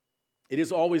it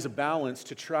is always a balance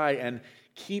to try and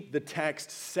keep the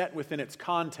text set within its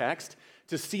context,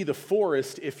 to see the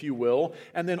forest, if you will,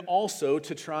 and then also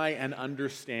to try and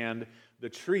understand the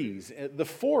trees. The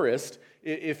forest,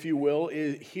 if you will,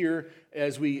 is here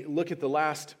as we look at the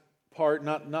last part.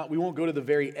 We won't go to the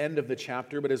very end of the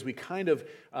chapter, but as we kind of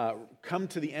come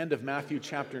to the end of Matthew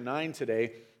chapter 9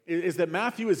 today, is that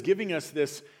Matthew is giving us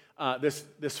this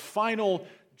final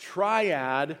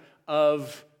triad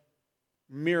of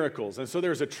miracles. And so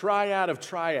there's a triad of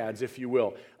triads, if you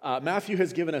will. Matthew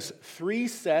has given us 3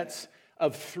 sets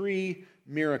of 3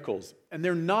 miracles, and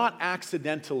they're not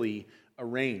accidentally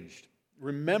arranged.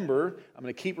 Remember, I'm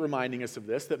going to keep reminding us of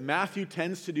this, that Matthew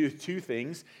tends to do 2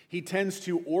 things. He tends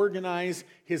to organize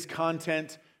his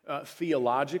content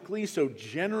theologically. So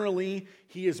generally,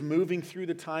 he is moving through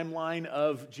the timeline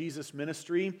of Jesus'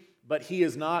 ministry, but he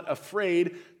is not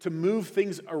afraid to move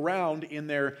things around in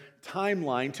their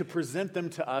timeline to present them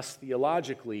to us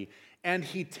theologically. And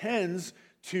he tends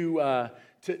to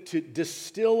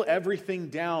distill everything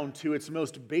down to its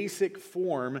most basic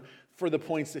form for the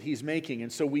points that he's making.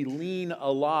 And so we lean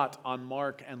a lot on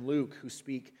Mark and Luke, who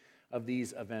speak of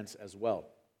these events as well.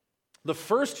 The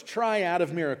first triad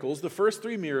of miracles, the first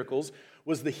 3 miracles,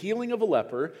 was the healing of a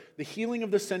leper, the healing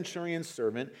of the centurion's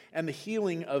servant, and the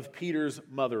healing of Peter's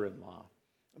mother-in-law.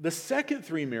 The second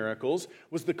 3 miracles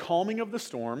was the calming of the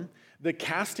storm, the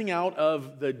casting out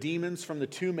of the demons from the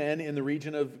 2 men in the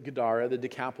region of Gadara, the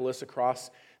Decapolis across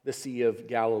the Sea of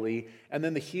Galilee, and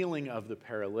then the healing of the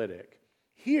paralytic.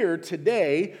 Here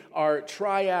today, our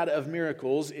triad of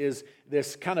miracles is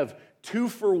this kind of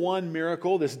 2-for-1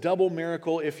 miracle, this double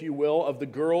miracle, if you will, of the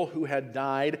girl who had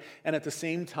died, and at the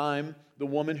same time, the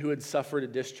woman who had suffered a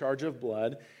discharge of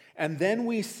blood. And then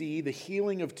we see the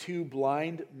healing of 2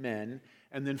 blind men,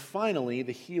 and then finally,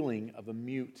 the healing of a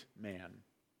mute man.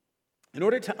 In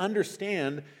order to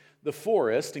understand the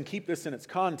forest and keep this in its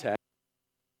context,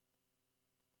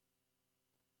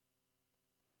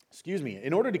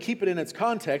 in order to keep it in its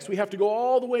context, we have to go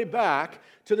all the way back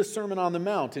to the Sermon on the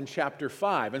Mount in chapter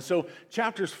 5. And so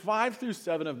chapters 5 through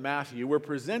 7 of Matthew were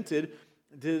presented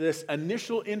to this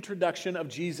initial introduction of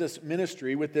Jesus'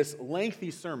 ministry with this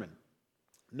lengthy sermon.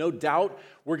 No doubt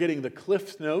we're getting the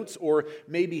Cliff's Notes, or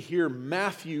maybe here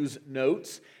Matthew's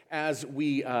notes, as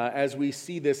we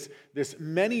see this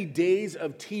many days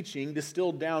of teaching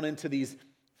distilled down into these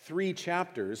 3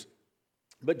 chapters.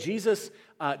 But Jesus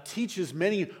teaches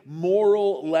many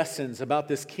moral lessons about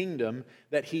this kingdom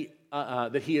that he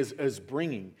is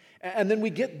bringing. And then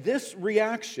we get this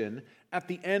reaction at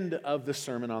the end of the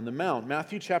Sermon on the Mount.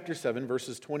 Matthew chapter 7,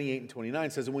 verses 28 and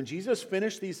 29 says, "And when Jesus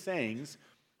finished these sayings,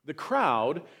 the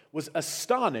crowd was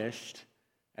astonished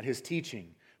at his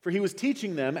teaching. For he was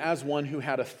teaching them as one who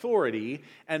had authority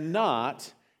and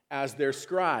not as their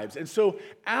scribes." And so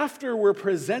after we're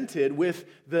presented with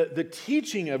the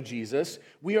teaching of Jesus,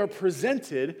 we are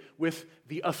presented with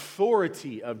the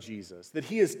authority of Jesus, that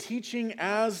he is teaching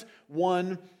as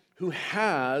one who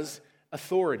has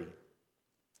authority.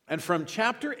 And from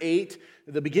chapter 8,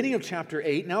 the beginning of chapter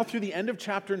 8, now through the end of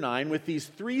chapter 9, with these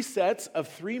 3 sets of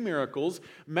 3 miracles,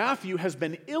 Matthew has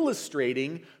been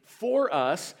illustrating for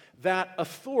us that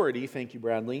authority, thank you,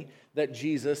 Bradley, that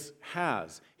Jesus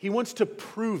has. He wants to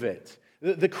prove it.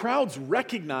 The crowds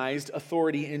recognized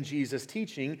authority in Jesus'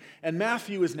 teaching, and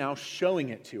Matthew is now showing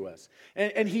it to us.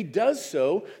 And he does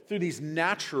so through these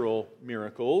natural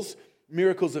miracles,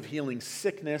 miracles of healing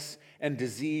sickness and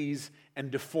disease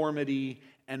and deformity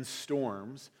and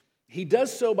storms. He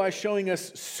does so by showing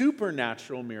us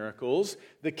supernatural miracles,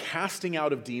 the casting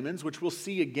out of demons, which we'll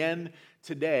see again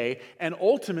today, and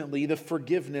ultimately the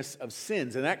forgiveness of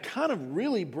sins. And that kind of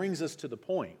really brings us to the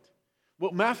point.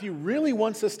 What Matthew really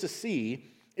wants us to see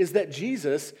is that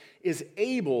Jesus is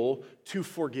able to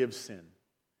forgive sin.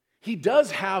 He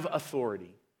does have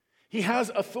authority. He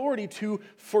has authority to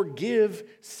forgive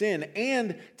sin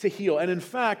and to heal. And in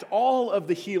fact, all of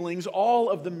the healings, all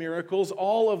of the miracles,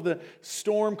 all of the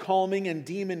storm calming and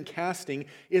demon casting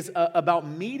is about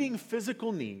meeting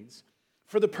physical needs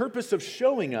for the purpose of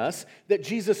showing us that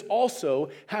Jesus also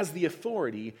has the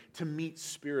authority to meet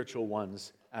spiritual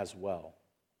ones as well.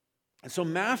 And so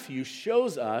Matthew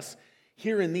shows us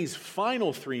here in these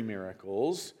final 3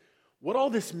 miracles what all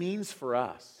this means for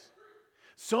us.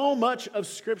 So much of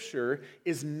Scripture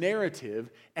is narrative,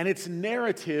 and it's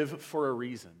narrative for a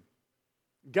reason.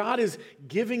 God is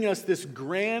giving us this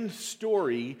grand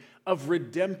story of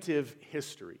redemptive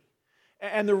history.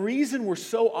 And the reason we're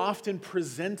so often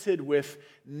presented with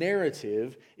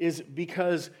narrative is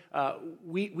because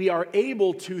we are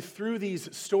able to, through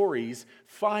these stories,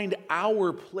 find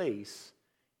our place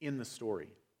in the story.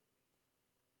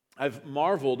 I've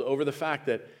marveled over the fact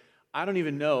that I don't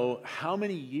even know how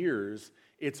many years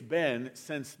it's been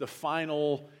since the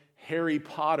final Harry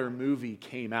Potter movie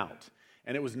came out.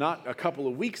 And it was not a couple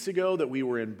of weeks ago that we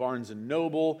were in Barnes &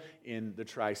 Noble in the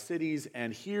Tri-Cities,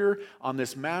 and here on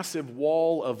this massive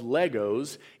wall of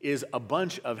Legos is a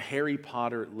bunch of Harry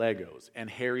Potter Legos and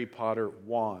Harry Potter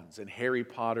wands and Harry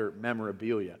Potter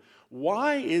memorabilia.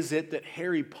 Why is it that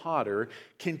Harry Potter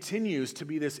continues to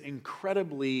be this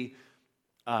incredibly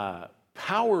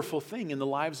powerful thing in the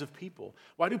lives of people?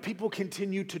 Why do people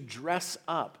continue to dress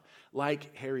up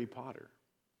like Harry Potter?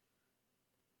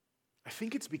 I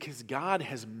think it's because God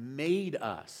has made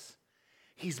us.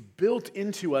 He's built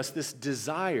into us this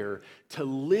desire to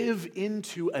live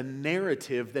into a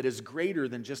narrative that is greater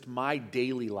than just my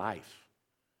daily life.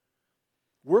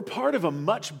 We're part of a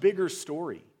much bigger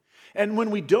story. And when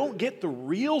we don't get the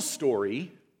real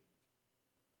story,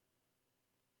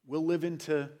 we'll live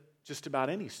into just about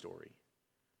any story.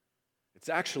 It's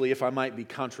actually, if I might be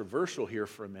controversial here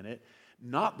for a minute,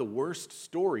 not the worst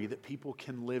story that people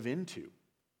can live into.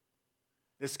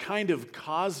 This kind of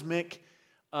cosmic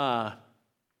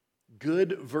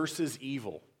good versus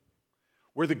evil,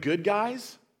 where the good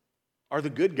guys are the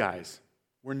good guys.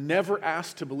 We're never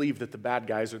asked to believe that the bad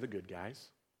guys are the good guys.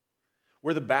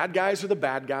 Where the bad guys are the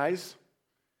bad guys,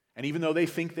 and even though they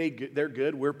think they're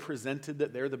good, we're presented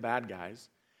that they're the bad guys.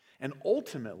 And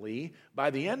ultimately,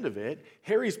 by the end of it,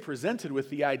 Harry's presented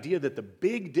with the idea that the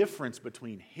big difference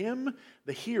between him,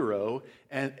 the hero,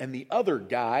 and the other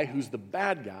guy, who's the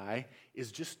bad guy,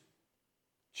 is just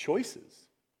choices.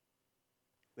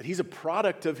 That he's a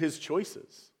product of his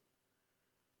choices.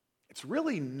 It's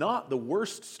really not the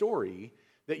worst story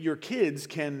that your kids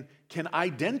can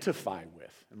identify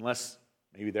with, unless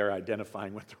maybe they're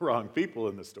identifying with the wrong people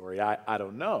in the story. I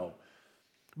don't know.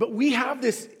 But we have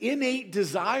this innate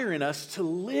desire in us to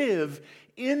live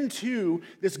into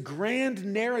this grand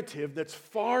narrative that's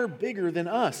far bigger than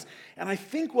us. And I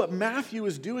think what Matthew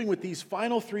is doing with these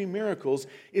final three miracles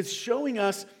is showing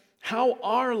us how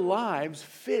our lives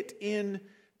fit into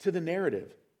the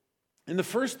narrative. In the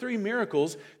first three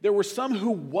miracles, there were some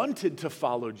who wanted to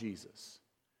follow Jesus.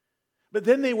 But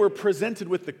then they were presented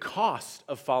with the cost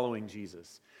of following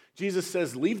Jesus. Jesus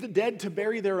says, leave the dead to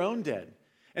bury their own dead.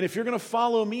 And if you're going to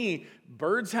follow me,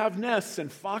 birds have nests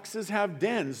and foxes have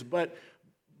dens, but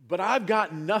I've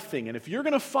got nothing. And if you're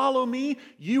going to follow me,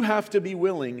 you have to be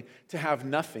willing to have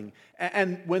nothing.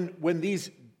 And when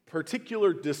these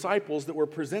particular disciples that were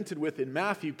presented with in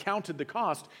Matthew counted the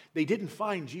cost, they didn't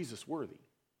find Jesus worthy.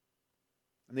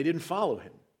 And they didn't follow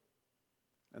him.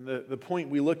 And the point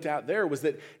we looked at there was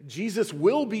that Jesus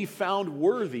will be found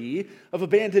worthy of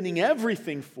abandoning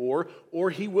everything for, or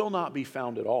he will not be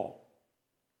found at all.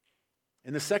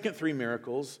 In the second three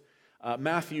miracles,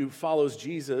 Matthew follows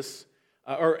Jesus,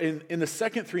 in the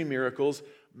second three miracles,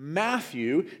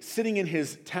 Matthew, sitting in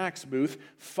his tax booth,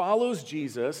 follows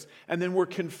Jesus, and then we're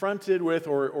confronted with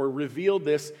or revealed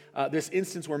this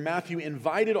instance where Matthew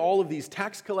invited all of these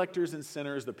tax collectors and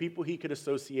sinners, the people he could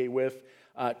associate with,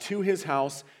 to his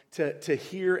house to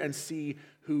hear and see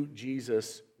who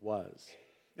Jesus was.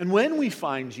 And when we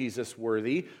find Jesus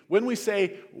worthy, when we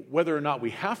say whether or not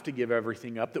we have to give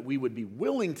everything up, that we would be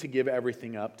willing to give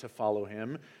everything up to follow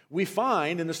him, we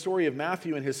find in the story of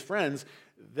Matthew and his friends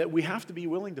that we have to be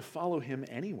willing to follow him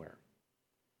anywhere.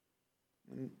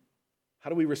 And how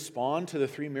do we respond to the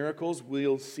three miracles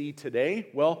we'll see today?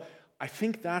 Well, I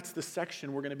think that's the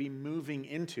section we're going to be moving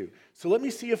into. So let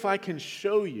me see if I can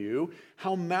show you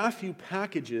how Matthew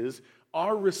packages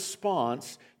our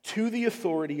response to the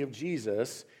authority of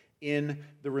Jesus in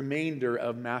the remainder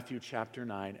of Matthew chapter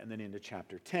 9 and then into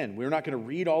chapter 10. We're not going to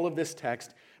read all of this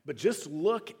text, but just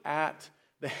look at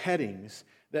the headings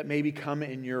that maybe come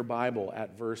in your Bible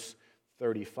at verse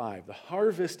 35. The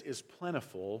harvest is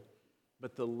plentiful,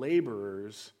 but the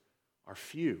laborers are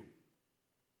few.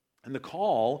 And the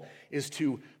call is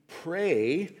to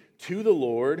pray to the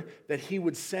Lord that he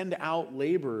would send out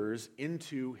laborers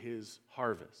into his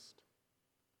harvest.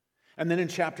 And then in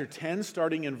chapter 10,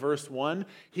 starting in verse 1,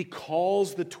 he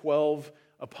calls the 12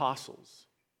 apostles.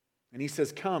 And he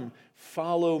says, come,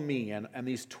 follow me. And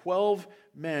these 12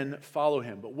 men follow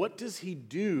him. But what does he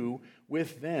do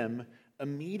with them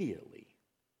immediately?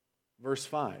 Verse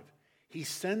 5, he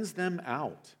sends them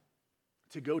out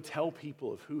to go tell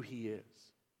people of who he is.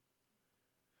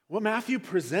 What Matthew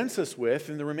presents us with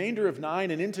in the remainder of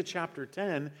 9 and into chapter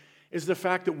 10 is the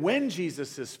fact that when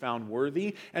Jesus is found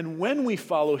worthy, and when we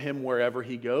follow him wherever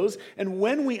he goes, and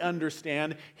when we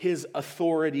understand his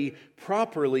authority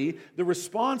properly, the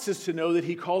response is to know that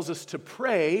he calls us to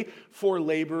pray for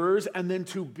laborers and then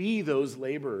to be those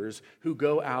laborers who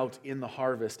go out in the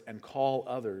harvest and call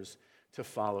others to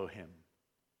follow him.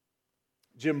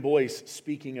 Jim Boyce,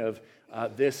 speaking of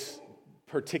this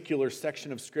particular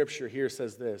section of Scripture here,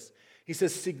 says this. He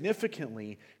says,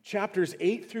 significantly, chapters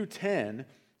 8 through 10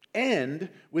 end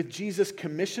with Jesus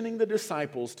commissioning the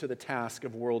disciples to the task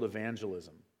of world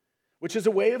evangelism, which is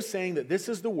a way of saying that this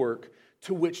is the work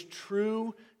to which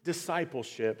true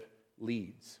discipleship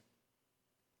leads.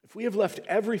 If we have left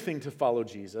everything to follow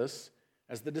Jesus,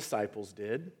 as the disciples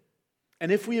did,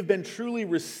 and if we have been truly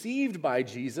received by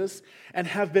Jesus and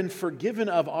have been forgiven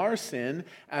of our sin,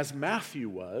 as Matthew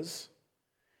was,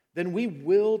 then we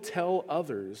will tell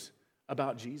others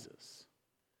about Jesus.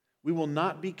 We will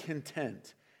not be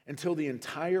content until the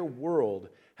entire world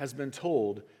has been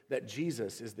told that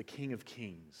Jesus is the King of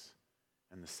Kings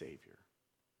and the Savior.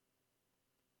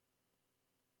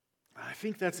 I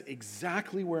think that's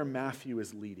exactly where Matthew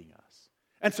is leading us.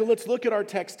 And so let's look at our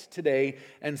text today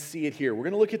and see it here. We're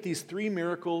going to look at these three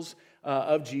miracles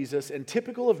of Jesus, and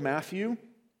typical of Matthew,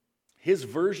 his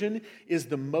version is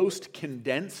the most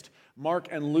condensed. Mark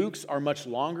and Luke's are much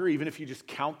longer, even if you just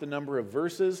count the number of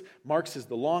verses. Mark's is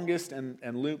the longest, and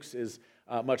Luke's is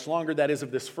much longer. That is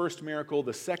of this first miracle.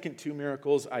 The second two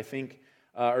miracles, I think,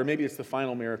 or maybe it's the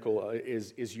final miracle,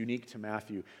 is unique to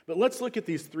Matthew. But let's look at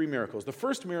these three miracles. The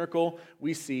first miracle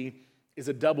we see is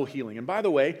a double healing. And by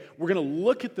the way, we're going to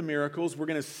look at the miracles. We're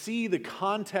going to see the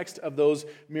context of those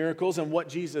miracles and what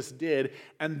Jesus did.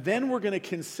 And then we're going to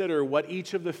consider what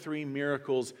each of the three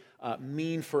miracles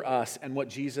mean for us and what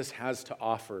Jesus has to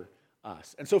offer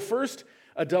us. And so first,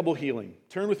 a double healing.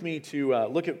 Turn with me to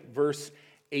look at verse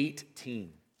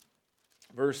 18.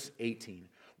 Verse 18.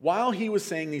 While he was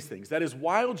saying these things, that is,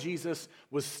 while Jesus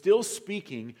was still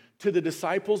speaking to the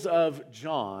disciples of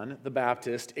John the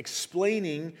Baptist,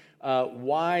 explaining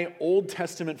why Old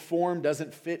Testament form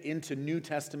doesn't fit into New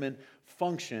Testament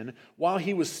function, while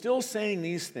he was still saying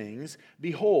these things,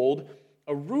 behold,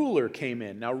 a ruler came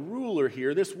in. Now, ruler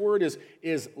here, this word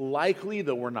is likely,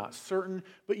 though we're not certain,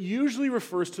 but usually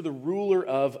refers to the ruler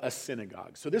of a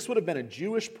synagogue. So this would have been a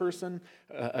Jewish person,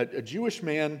 a Jewish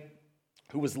man,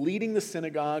 who was leading the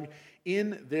synagogue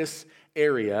in this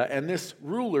area. And this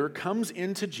ruler comes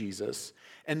into Jesus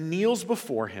and kneels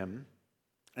before him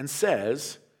and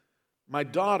says, "My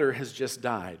daughter has just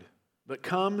died, but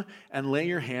come and lay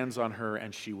your hands on her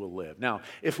and she will live." Now,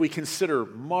 if we consider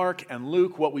Mark and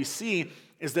Luke, what we see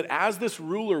is that as this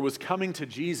ruler was coming to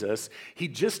Jesus, he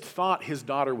just thought his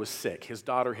daughter was sick. His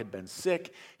daughter had been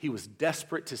sick. He was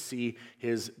desperate to see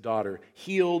his daughter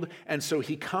healed. And so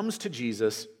he comes to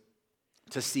Jesus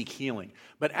to seek healing.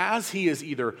 But as he is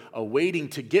either awaiting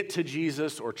to get to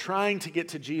Jesus or trying to get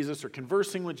to Jesus or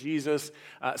conversing with Jesus,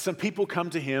 some people come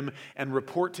to him and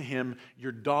report to him,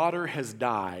 "Your daughter has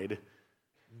died.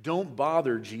 Don't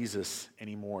bother Jesus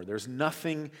anymore. There's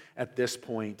nothing at this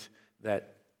point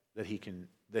that he can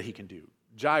do."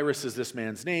 Jairus is this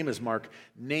man's name, as Mark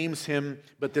names him,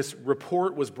 but this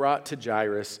report was brought to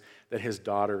Jairus that his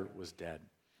daughter was dead.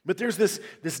 But there's this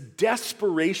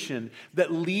desperation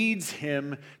that leads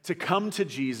him to come to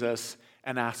Jesus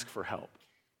and ask for help.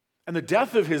 And the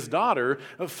death of his daughter,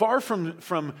 far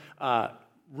from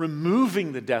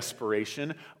removing the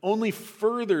desperation, only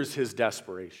furthers his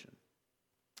desperation.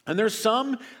 And there's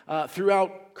some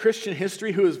throughout Christian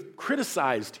history who have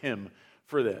criticized him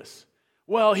for this.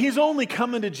 Well, he's only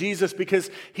coming to Jesus because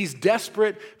he's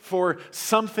desperate for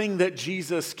something that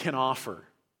Jesus can offer.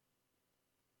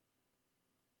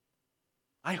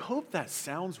 I hope that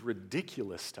sounds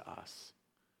ridiculous to us.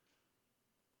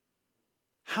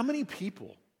 How many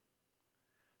people,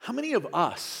 how many of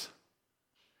us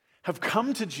have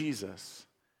come to Jesus,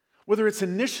 whether it's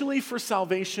initially for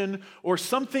salvation or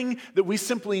something that we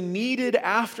simply needed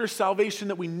after salvation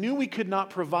that we knew we could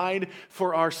not provide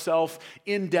for ourselves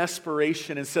in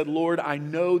desperation, and said, "Lord, I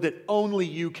know that only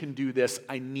you can do this.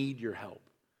 I need your help."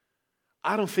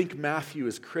 I don't think Matthew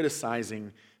is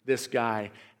criticizing this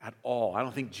guy at all. I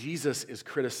don't think Jesus is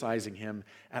criticizing him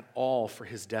at all for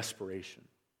his desperation.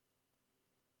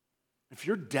 If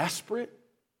you're desperate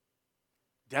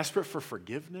for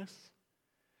forgiveness,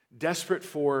 desperate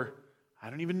for I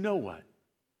don't even know what,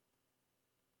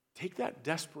 take that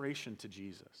desperation to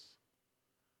Jesus.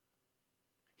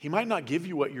 He might not give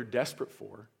you what you're desperate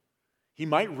for. He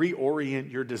might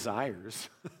reorient your desires.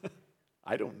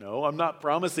 I don't know. I'm not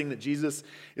promising that Jesus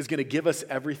is going to give us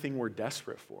everything we're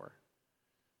desperate for.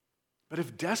 But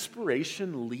if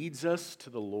desperation leads us to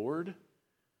the Lord,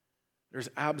 there's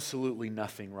absolutely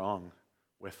nothing wrong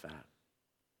with that.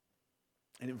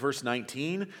 And in verse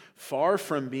 19, far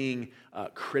from being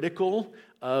critical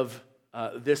of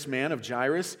this man of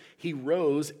Jairus, he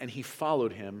rose and he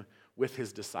followed him with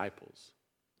his disciples.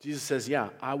 Jesus says, yeah,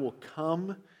 I will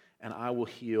come and I will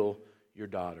heal your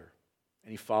daughter.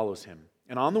 And he follows him.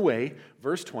 And on the way,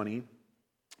 verse 20,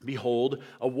 behold,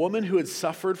 a woman who had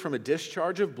suffered from a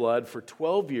discharge of blood for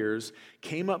 12 years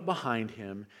came up behind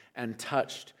him and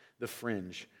touched the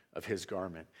fringe of his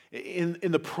garment. In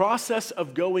the process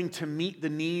of going to meet the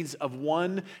needs of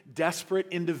one desperate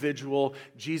individual,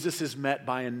 Jesus is met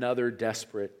by another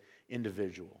desperate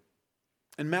individual.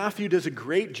 And Matthew does a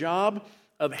great job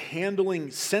of handling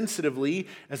sensitively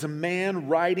as a man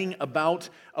writing about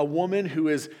a woman who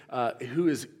is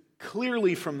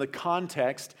clearly from the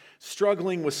context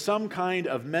struggling with some kind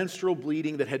of menstrual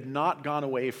bleeding that had not gone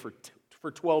away for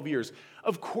 12 years.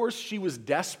 Of course she was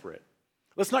desperate.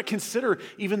 Let's not consider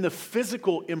even the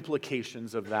physical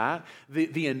implications of that,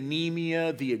 the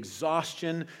anemia, the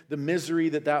exhaustion, the misery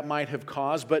that might have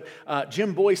caused. But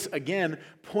Jim Boyce, again,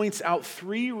 points out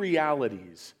three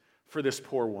realities for this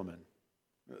poor woman.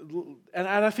 And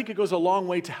I think it goes a long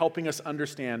way to helping us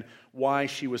understand why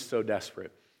she was so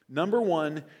desperate. Number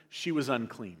one, she was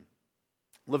unclean.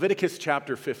 Leviticus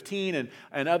chapter 15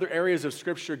 and other areas of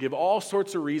Scripture give all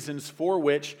sorts of reasons for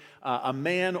which a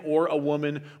man or a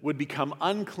woman would become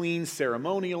unclean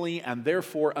ceremonially and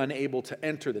therefore unable to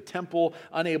enter the temple,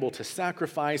 unable to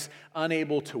sacrifice,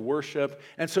 unable to worship.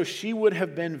 And so she would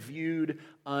have been viewed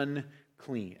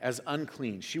as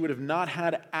unclean. She would have not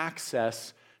had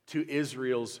access to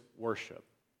Israel's worship,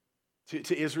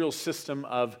 to Israel's system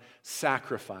of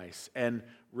sacrifice and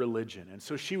religion. And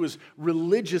so she was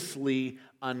religiously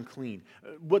unclean.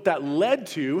 What that led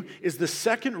to is the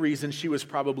second reason she was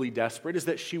probably desperate is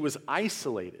that she was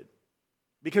isolated.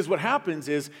 Because what happens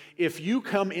is if you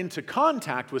come into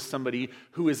contact with somebody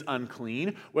who is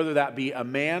unclean, whether that be a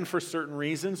man for certain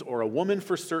reasons or a woman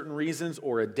for certain reasons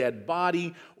or a dead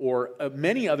body or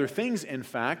many other things, in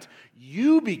fact,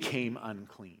 you became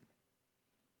unclean.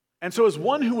 And so as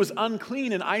one who was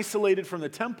unclean and isolated from the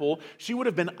temple, she would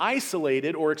have been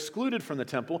isolated or excluded from the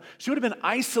temple. She would have been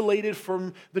isolated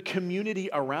from the community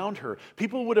around her.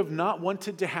 People would have not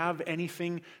wanted to have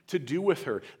anything to do with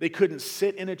her. They couldn't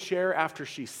sit in a chair after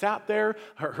she sat there.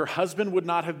 Her husband would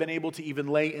not have been able to even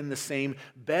lay in the same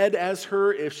bed as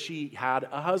her if she had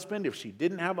a husband. If she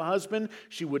didn't have a husband,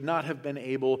 she would not have been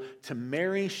able to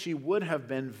marry. She would have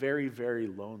been very, very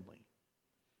lonely.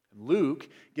 Luke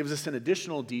gives us an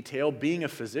additional detail. Being a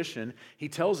physician, he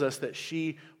tells us that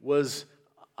she was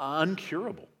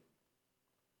uncurable,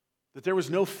 that there was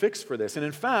no fix for this, and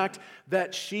in fact,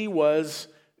 that she was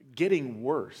getting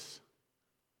worse.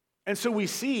 And so we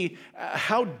see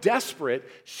how desperate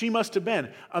she must have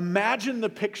been. Imagine the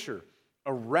picture,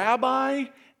 a rabbi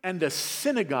and a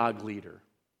synagogue leader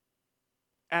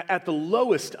at the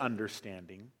lowest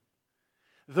understanding,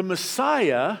 the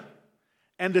Messiah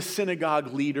and a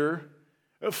synagogue leader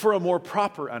for a more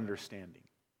proper understanding.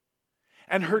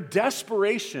 And her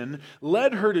desperation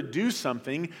led her to do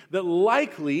something that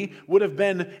likely would have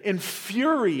been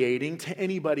infuriating to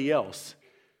anybody else.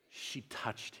 She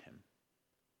touched him.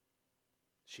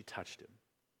 She touched him.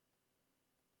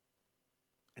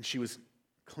 And she was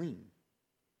clean.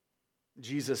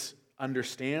 Jesus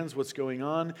understands what's going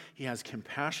on. He has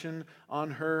compassion on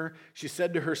her. She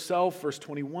said to herself, verse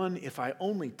 21, if I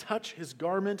only touch his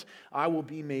garment, I will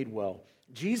be made well.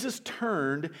 Jesus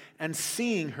turned and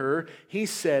seeing her, he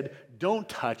said, don't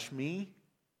touch me.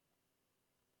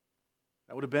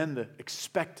 That would have been the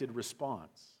expected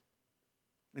response.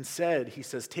 Instead, he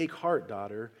says, take heart,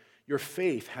 daughter. Your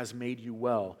faith has made you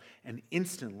well. And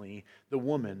instantly, the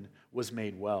woman was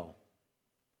made well.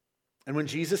 And when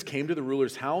Jesus came to the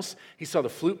ruler's house, he saw the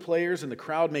flute players and the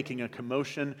crowd making a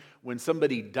commotion. When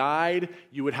somebody died,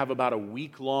 you would have about a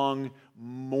week-long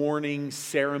mourning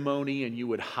ceremony, and you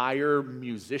would hire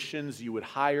musicians, you would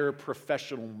hire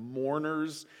professional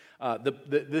mourners.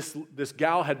 This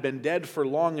gal had been dead for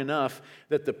long enough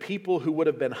that the people who would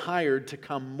have been hired to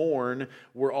come mourn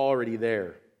were already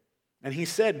there. And he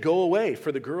said, go away,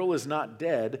 for the girl is not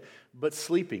dead, but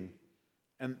sleeping.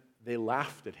 And they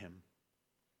laughed at him.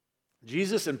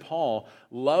 Jesus and Paul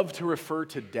love to refer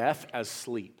to death as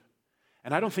sleep.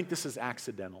 And I don't think this is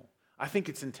accidental. I think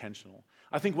it's intentional.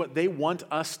 I think what they want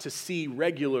us to see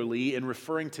regularly in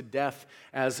referring to death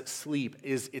as sleep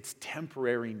is its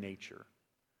temporary nature.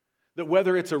 That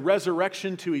whether it's a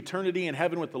resurrection to eternity in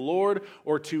heaven with the Lord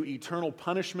or to eternal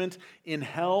punishment in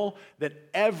hell, that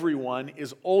everyone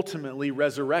is ultimately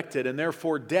resurrected, and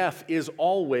therefore death is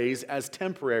always as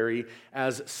temporary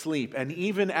as sleep. And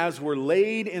even as we're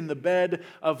laid in the bed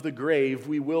of the grave,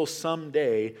 we will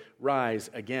someday rise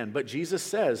again. But Jesus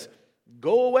says,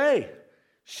 "Go away.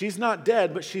 She's not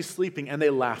dead, but she's sleeping." And they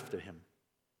laughed at him.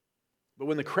 But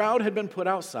when the crowd had been put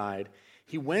outside,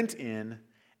 he went in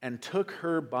and took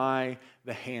her by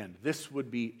the hand. This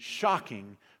would be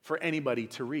shocking for anybody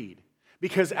to read.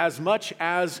 Because as much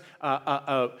as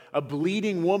a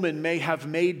bleeding woman may have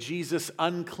made Jesus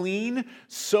unclean,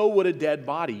 so would a dead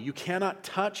body. You cannot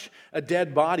touch a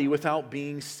dead body without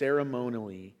being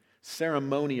ceremonially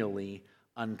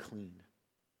unclean.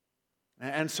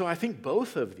 And so I think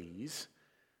both of these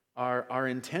are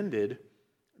intended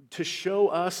to show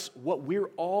us what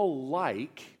we're all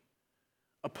like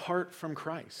apart from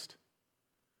Christ.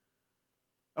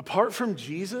 Apart from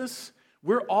Jesus,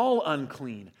 we're all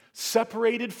unclean,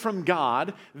 separated from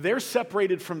God. They're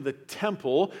separated from the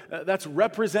temple that's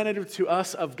representative to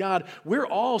us of God. We're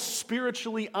all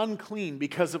spiritually unclean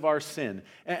because of our sin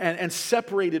and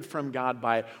separated from God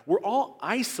by it. We're all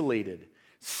isolated.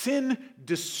 Sin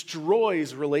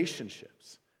destroys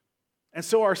relationships. And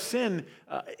so our sin,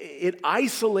 it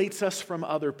isolates us from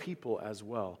other people as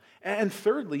well. And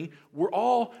thirdly, we're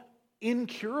all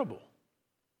incurable.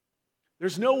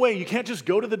 There's no way, you can't just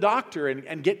go to the doctor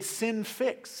and get sin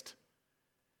fixed.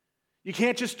 You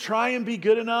can't just try and be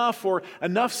good enough or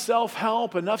enough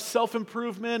self-help, enough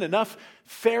self-improvement, enough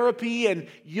therapy, and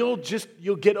you'll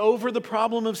get over the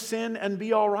problem of sin and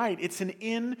be all right. It's an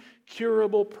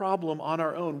incurable problem on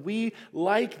our own. We,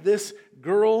 like this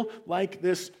girl, like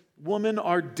this woman,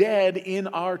 are dead in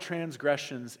our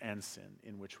transgressions and sin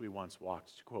in which we once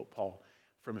walked, to quote Paul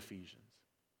from Ephesians.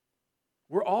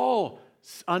 We're all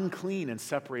unclean and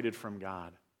separated from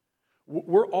God.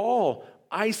 We're all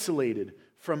isolated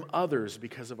from others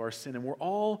because of our sin, and we're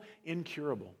all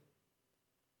incurable.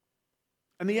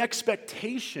 And the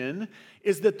expectation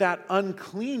is that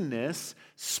uncleanness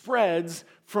spreads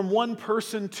from one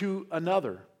person to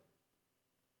another.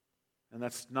 And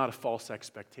that's not a false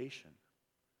expectation.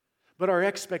 But our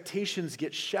expectations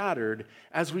get shattered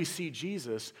as we see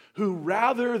Jesus, who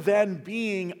rather than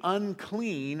being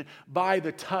unclean by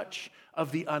the touch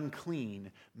of the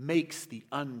unclean, makes the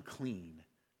unclean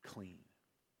clean.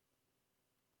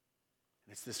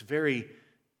 And it's this very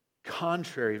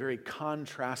contrary, very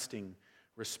contrasting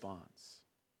response.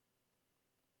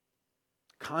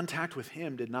 Contact with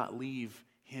him did not leave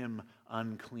him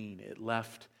unclean. It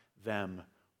left them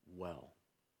well.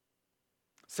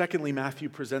 Secondly, Matthew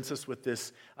presents us with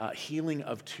this healing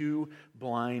of two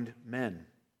blind men.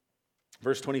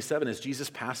 Verse 27, as Jesus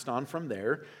passed on from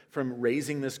there, from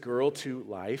raising this girl to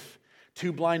life,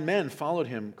 two blind men followed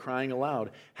him, crying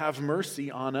aloud, "Have mercy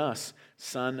on us,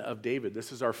 Son of David."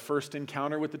 This is our first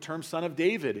encounter with the term Son of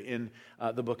David in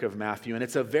the book of Matthew, and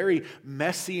it's a very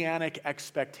messianic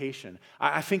expectation.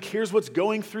 I think here's what's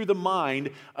going through the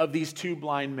mind of these two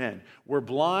blind men. We're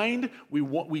blind,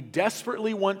 we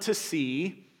desperately want to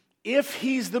see. If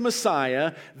he's the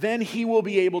Messiah, then he will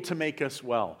be able to make us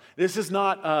well. This is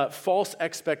not false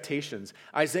expectations.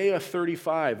 Isaiah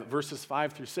 35, verses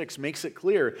 5 through 6, makes it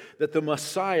clear that the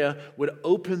Messiah would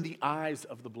open the eyes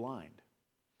of the blind.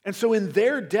 And so in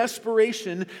their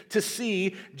desperation to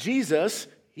see Jesus,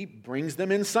 he brings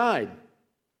them inside.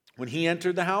 When he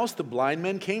entered the house, the blind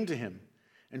men came to him.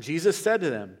 And Jesus said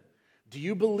to them, "Do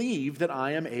you believe that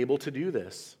I am able to do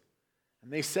this?"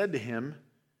 And they said to him,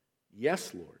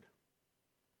 "Yes, Lord."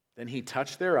 Then he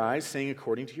touched their eyes, saying,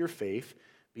 "According to your faith,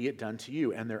 be it done to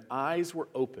you." And their eyes were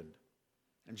opened.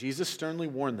 And Jesus sternly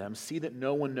warned them, "See that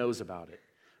no one knows about it."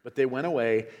 But they went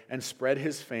away and spread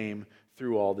his fame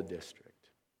through all the district.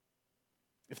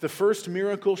 If the first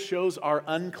miracle shows our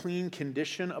unclean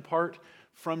condition apart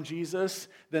from Jesus,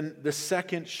 then the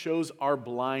second shows our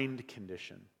blind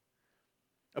condition.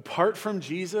 Apart from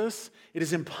Jesus, it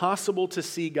is impossible to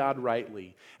see God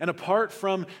rightly. And apart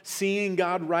from seeing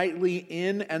God rightly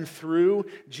in and through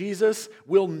Jesus,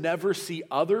 we'll never see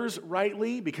others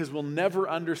rightly because we'll never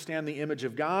understand the image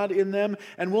of God in them,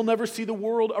 and we'll never see the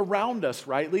world around us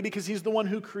rightly because he's the one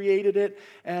who created it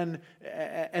and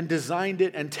designed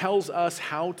it and tells us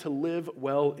how to live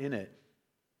well in it.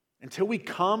 Until we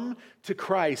come to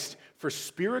Christ for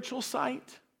spiritual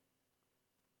sight,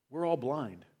 we're all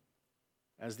blind,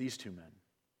 as these two men.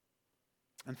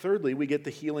 And thirdly, we get the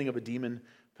healing of a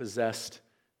demon-possessed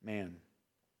man.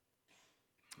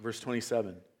 Verse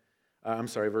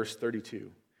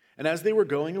 32. And as they were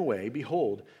going away,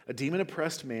 behold, a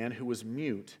demon-oppressed man who was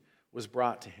mute was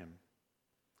brought to him.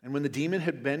 And when the demon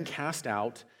had been cast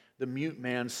out, the mute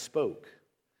man spoke.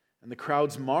 And the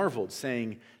crowds marveled,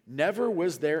 saying, "Never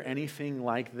was there anything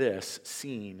like this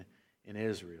seen in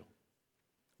Israel."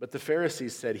 But the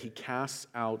Pharisees said, "He casts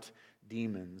out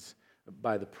demons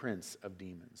by the prince of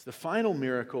demons." The final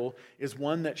miracle is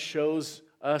one that shows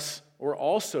us, or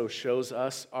also shows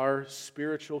us, our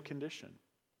spiritual condition.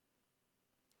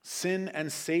 Sin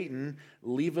and Satan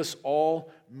leave us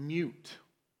all mute,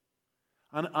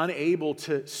 unable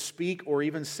to speak or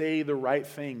even say the right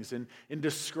things. And in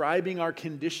describing our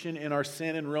condition in our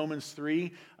sin in Romans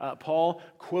 3, Paul,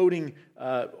 quoting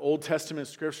Old Testament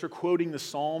scripture, quoting the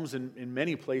Psalms in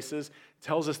many places,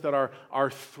 tells us that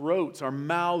our throats, our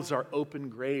mouths are open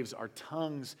graves, our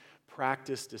tongues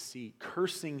practice deceit.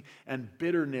 Cursing and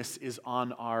bitterness is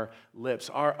on our lips.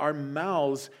 Our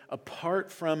mouths,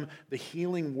 apart from the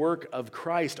healing work of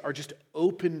Christ, are just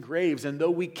open graves. And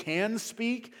though we can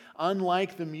speak,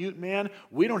 unlike the mute man,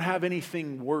 we don't have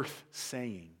anything worth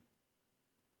saying.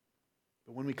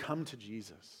 But when we come to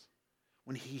Jesus,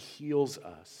 when he heals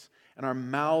us and our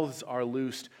mouths are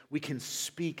loosed, we can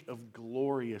speak of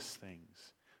glorious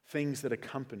things, things that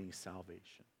accompany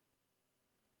salvation.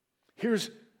 Here's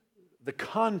the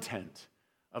content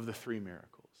of the three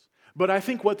miracles. But I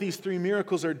think what these three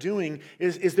miracles are doing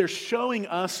is they're showing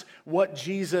us what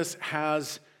Jesus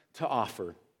has to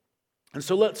offer. And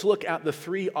so let's look at the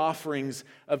three offerings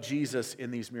of Jesus in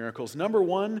these miracles. Number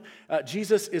one,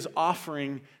 Jesus is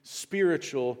offering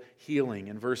spiritual healing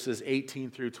in verses 18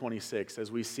 through 26.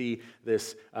 As we see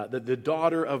this, the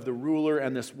daughter of the ruler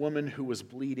and this woman who was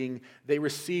bleeding, they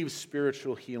receive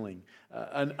spiritual healing.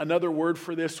 Another word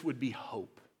for this would be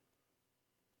hope.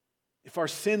 If our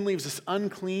sin leaves us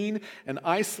unclean and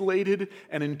isolated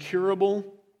and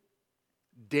incurable,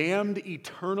 damned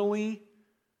eternally,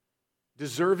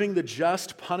 deserving the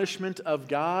just punishment of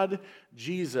God,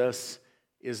 Jesus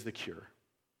is the cure.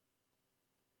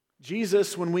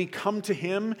 Jesus, when we come to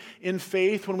him in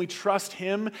faith, when we trust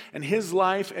him and his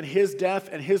life and his death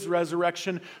and his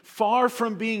resurrection, far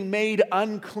from being made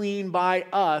unclean by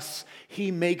us, he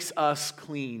makes us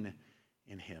clean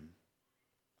in him.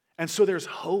 And so there's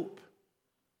hope.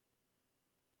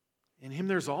 In him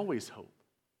there's always hope.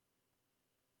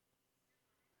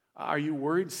 Are you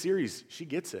worried? Ceres, she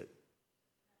gets it.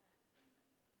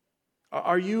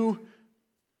 Are you,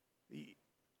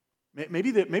 maybe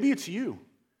it's you.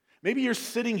 Maybe you're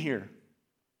sitting here.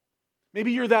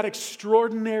 Maybe you're that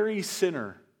extraordinary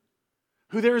sinner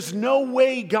who there's no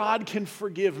way God can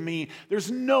forgive me. There's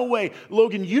no way.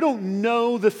 Logan, you don't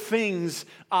know the things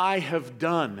I have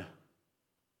done.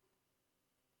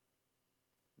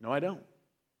 No, I don't.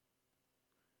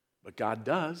 But God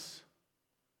does.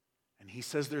 And he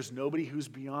says there's nobody who's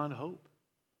beyond hope.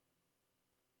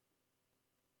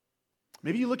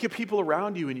 Maybe you look at people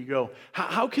around you and you go,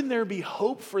 how can there be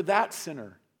hope for that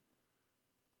sinner?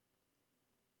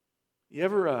 You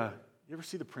ever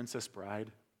see The Princess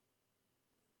Bride?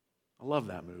 I love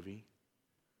that movie.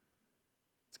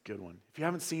 It's a good one. If you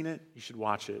haven't seen it, you should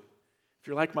watch it. If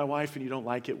you're like my wife and you don't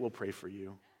like it, we'll pray for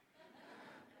you.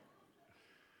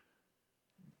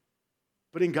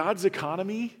 But in God's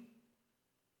economy,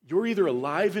 you're either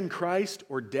alive in Christ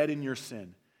or dead in your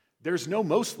sin. There's no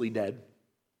mostly dead.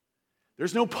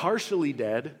 There's no partially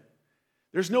dead.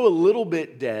 There's no a little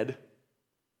bit dead.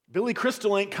 Billy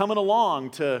Crystal ain't coming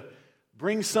along to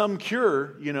bring some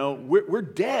cure. We're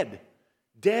dead.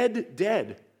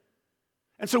 Dead.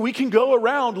 And so we can go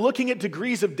around looking at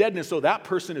degrees of deadness. So that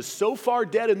person is so far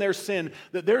dead in their sin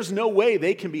that there's no way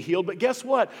they can be healed. But guess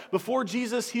what? Before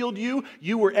Jesus healed you,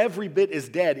 you were every bit as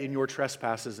dead in your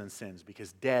trespasses and sins,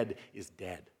 because dead is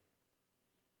dead.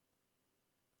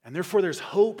 And therefore there's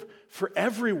hope for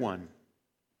everyone.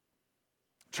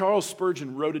 Charles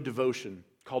Spurgeon wrote a devotion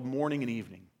called Morning and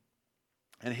Evening.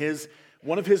 And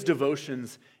one of his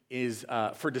devotions is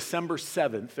for December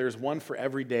 7th. There's one for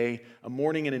every day, a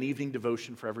morning and an evening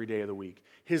devotion for every day of the week.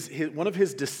 One of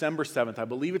his December 7th, I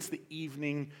believe it's the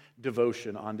evening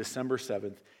devotion on December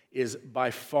 7th, is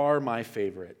by far my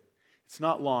favorite. It's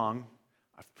not long.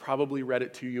 I've probably read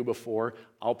it to you before.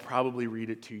 I'll probably read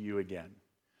it to you again.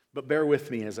 But bear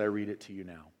with me as I read it to you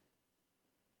now.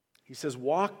 He says,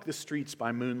 "Walk the streets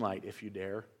by moonlight if you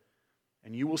dare,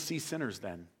 and you will see sinners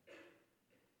then.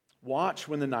 Watch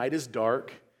when the night is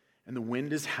dark and the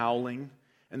wind is howling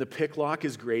and the picklock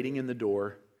is grating in the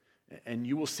door, and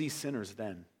you will see sinners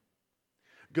then.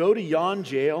 Go to yon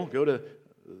jail, go to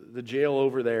the jail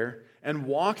over there, and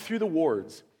walk through the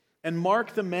wards, and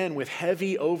mark the men with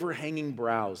heavy overhanging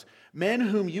brows, men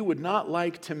whom you would not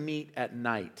like to meet at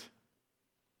night.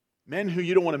 Men who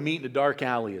you don't want to meet in a dark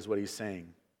alley is what he's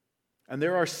saying. And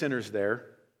there are sinners there.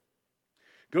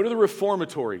 Go to the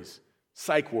reformatories,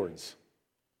 psych wards.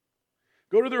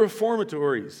 Go to the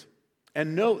reformatories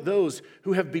and note those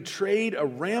who have betrayed a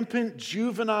rampant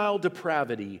juvenile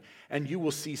depravity, and you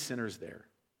will see sinners there.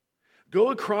 Go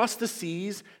across the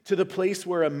seas to the place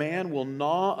where a man will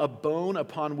gnaw a bone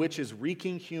upon which is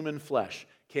reeking human flesh,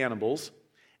 cannibals,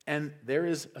 and there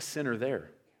is a sinner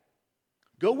there.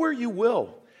 Go where you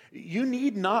will. You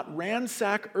need not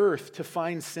ransack earth to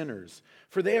find sinners,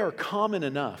 for they are common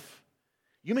enough.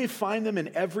 You may find them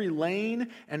in every lane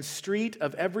and street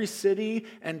of every city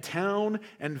and town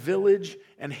and village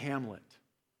and hamlet.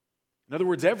 In other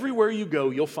words, everywhere you go,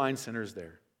 you'll find sinners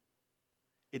there.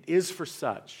 It is for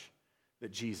such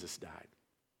that Jesus died.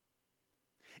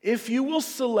 If you will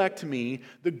select me,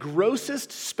 the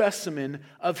grossest specimen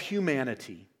of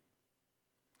humanity,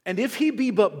 and if he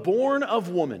be but born of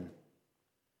woman,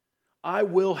 I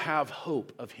will have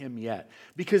hope of him yet,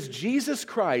 because Jesus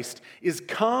Christ is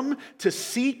come to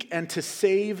seek and to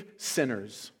save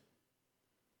sinners.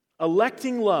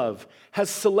 Electing love has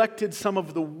selected some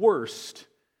of the worst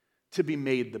to be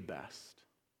made the best.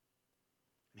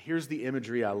 And here's the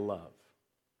imagery I love.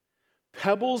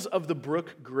 Pebbles of the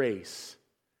brook Grace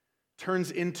turns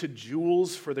into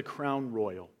jewels for the crown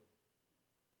royal.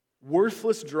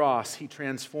 Worthless dross he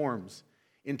transforms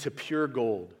into pure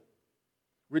gold.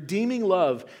 Redeeming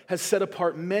love has set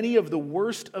apart many of the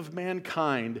worst of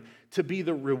mankind to be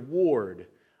the reward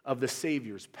of the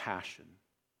Savior's passion.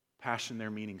 Passion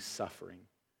there meaning suffering.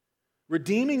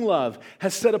 Redeeming love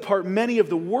has set apart many of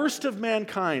the worst of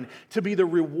mankind to be the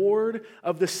reward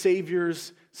of the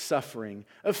Savior's suffering.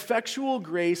 Effectual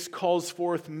grace calls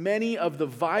forth many of the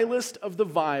vilest of the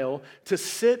vile to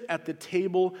sit at the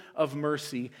table of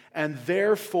mercy, and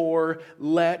therefore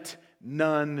let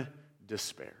none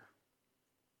despair.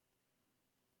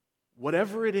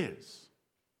 Whatever it is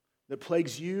that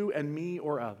plagues you and me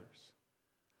or others,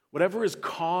 whatever has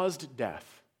caused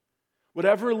death,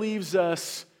 whatever leaves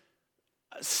us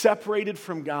separated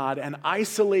from God and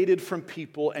isolated from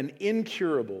people and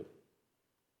incurable,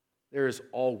 there is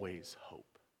always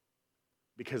hope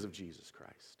because of Jesus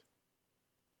Christ.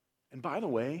 And by the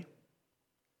way,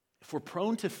 if we're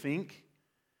prone to think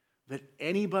that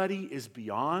anybody is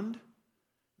beyond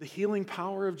the healing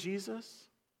power of Jesus,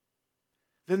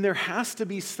 then there has to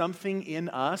be something in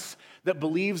us that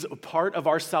believes a part of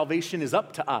our salvation is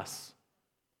up to us.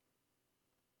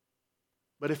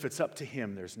 But if it's up to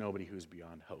him, there's nobody who's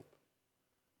beyond hope.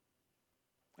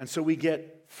 And so we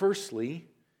get, firstly,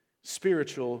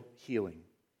 spiritual healing.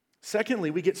 Secondly,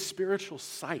 we get spiritual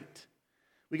sight.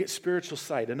 We get spiritual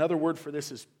sight. Another word for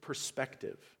this is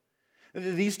perspective.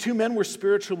 These two men were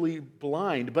spiritually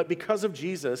blind, but because of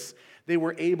Jesus, they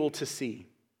were able to see.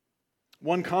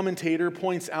 One commentator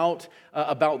points out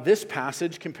about this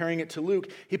passage, comparing it to Luke.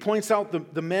 He points out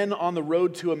the men on the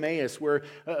road to Emmaus,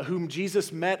 whom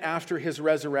Jesus met after his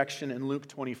resurrection in Luke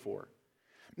 24.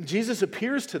 Jesus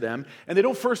appears to them, and they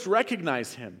don't first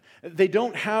recognize him. They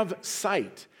don't have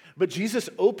sight. But Jesus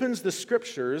opens the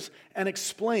scriptures and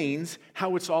explains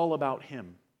how it's all about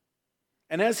him.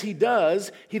 And as he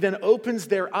does, he then opens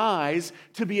their eyes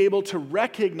to be able to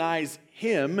recognize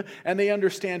him, and they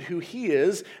understand who he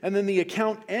is, and then the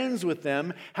account ends with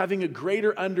them having a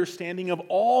greater understanding of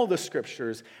all the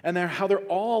scriptures and how they're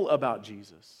all about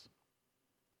Jesus.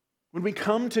 When we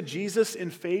come to Jesus in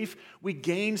faith, we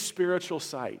gain spiritual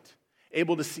sight,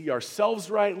 able to see ourselves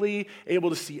rightly, able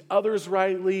to see others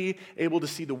rightly, able to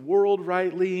see the world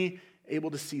rightly,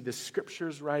 able to see the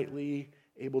scriptures rightly,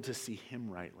 able to see him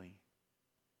rightly.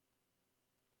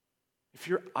 If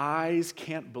your eyes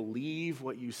can't believe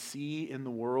what you see in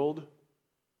the world,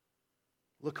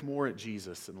 look more at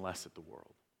Jesus and less at the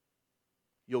world.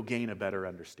 You'll gain a better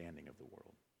understanding of the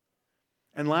world.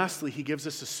 And lastly, he gives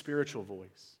us a spiritual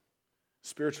voice.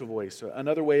 Spiritual voice. So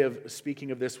another way of speaking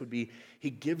of this would be he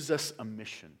gives us a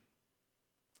mission.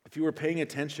 If you were paying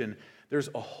attention, there's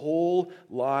a whole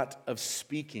lot of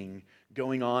speaking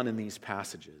going on in these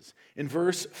passages. In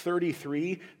verse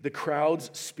 33, the crowds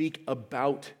speak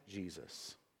about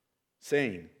Jesus,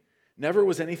 saying, "Never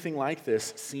was anything like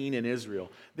this seen in Israel."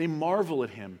 They marvel at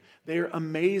him. They are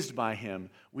amazed by him.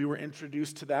 We were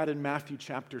introduced to that in Matthew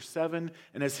chapter 7,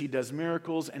 and as he does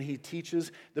miracles and he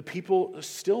teaches, the people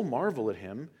still marvel at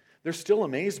him. They're still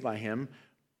amazed by him.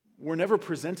 We're never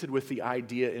presented with the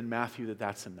idea in Matthew that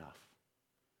that's enough.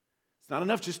 It's not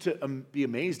enough just to be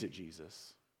amazed at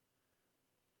Jesus.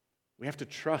 We have to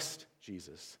trust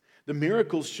Jesus. The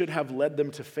miracles should have led them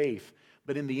to faith,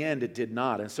 but in the end it did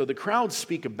not. And so the crowds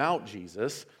speak about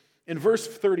Jesus. In verse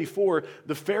 34,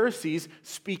 the Pharisees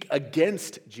speak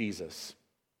against Jesus.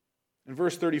 In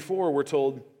verse 34, we're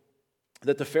told,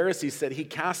 that the Pharisees said he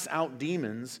casts out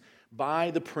demons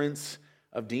by the prince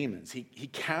of demons. He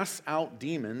casts out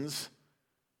demons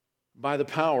by the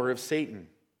power of Satan.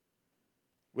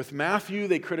 With Matthew,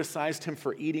 they criticized him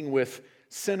for eating with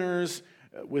sinners.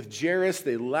 With Jairus,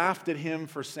 they laughed at him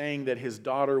for saying that his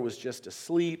daughter was just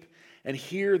asleep. And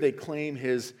here they claim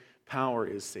his power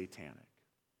is satanic.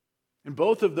 And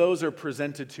both of those are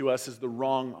presented to us as the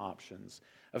wrong options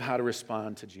of how to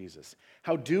respond to Jesus.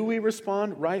 How do we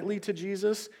respond rightly to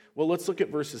Jesus? Well, let's look at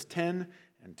verses 10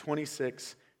 and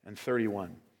 26 and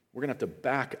 31. We're going to have to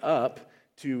back up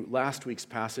to last week's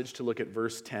passage to look at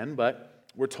verse 10, but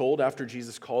we're told after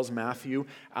Jesus calls Matthew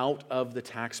out of the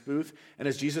tax booth, and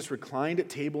as Jesus reclined at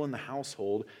table in the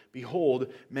household,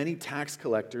 behold, many tax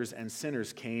collectors and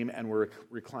sinners came and were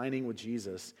reclining with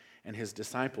Jesus and his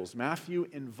disciples. Matthew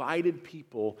invited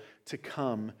people to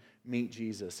come meet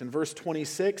Jesus. In verse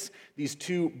 26, these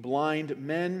two blind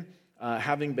men,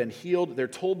 having been healed, they're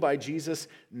told by Jesus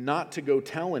not to go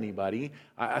tell anybody.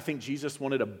 I think Jesus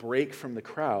wanted a break from the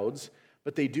crowds,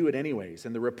 but they do it anyways.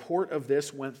 And the report of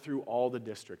this went through all the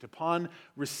district. Upon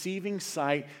receiving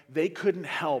sight, they couldn't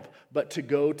help but to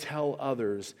go tell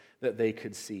others that they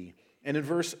could see. And in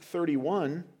verse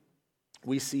 31,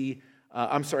 we see,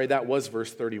 that was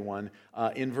verse 31.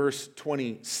 In verse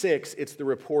 26, it's the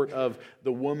report of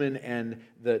the woman and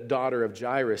the daughter of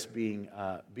Jairus being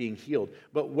healed.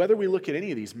 But whether we look at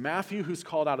any of these, Matthew, who's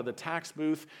called out of the tax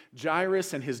booth,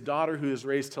 Jairus and his daughter who is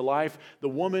raised to life, the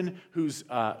woman whose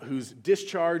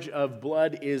discharge of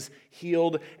blood is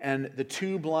healed, and the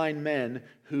two blind men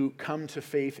who come to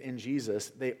faith in Jesus,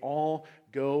 they all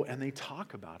go and they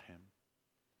talk about him.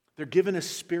 They're given a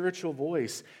spiritual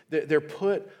voice. They're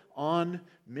put on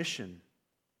mission.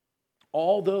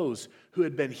 All those who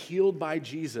had been healed by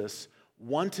Jesus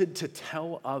wanted to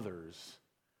tell others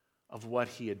of what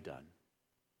he had done.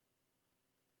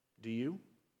 Do you?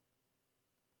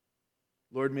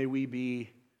 Lord, may we be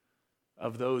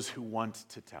of those who want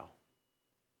to tell.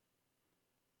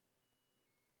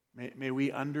 May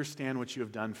we understand what you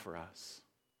have done for us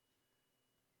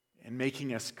in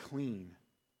making us clean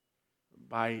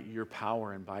by your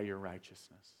power and by your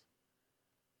righteousness,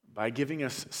 by giving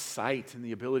us sight and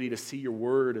the ability to see your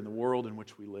word in the world in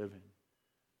which we live in,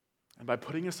 and by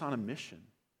putting us on a mission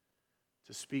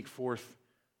to speak forth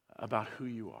about who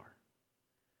you are.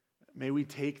 May we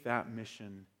take that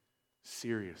mission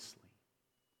seriously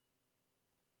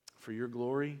for your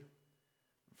glory,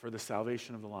 for the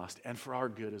salvation of the lost, and for our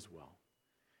good as well.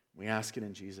 We ask it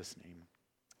in Jesus' name.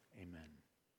 Amen.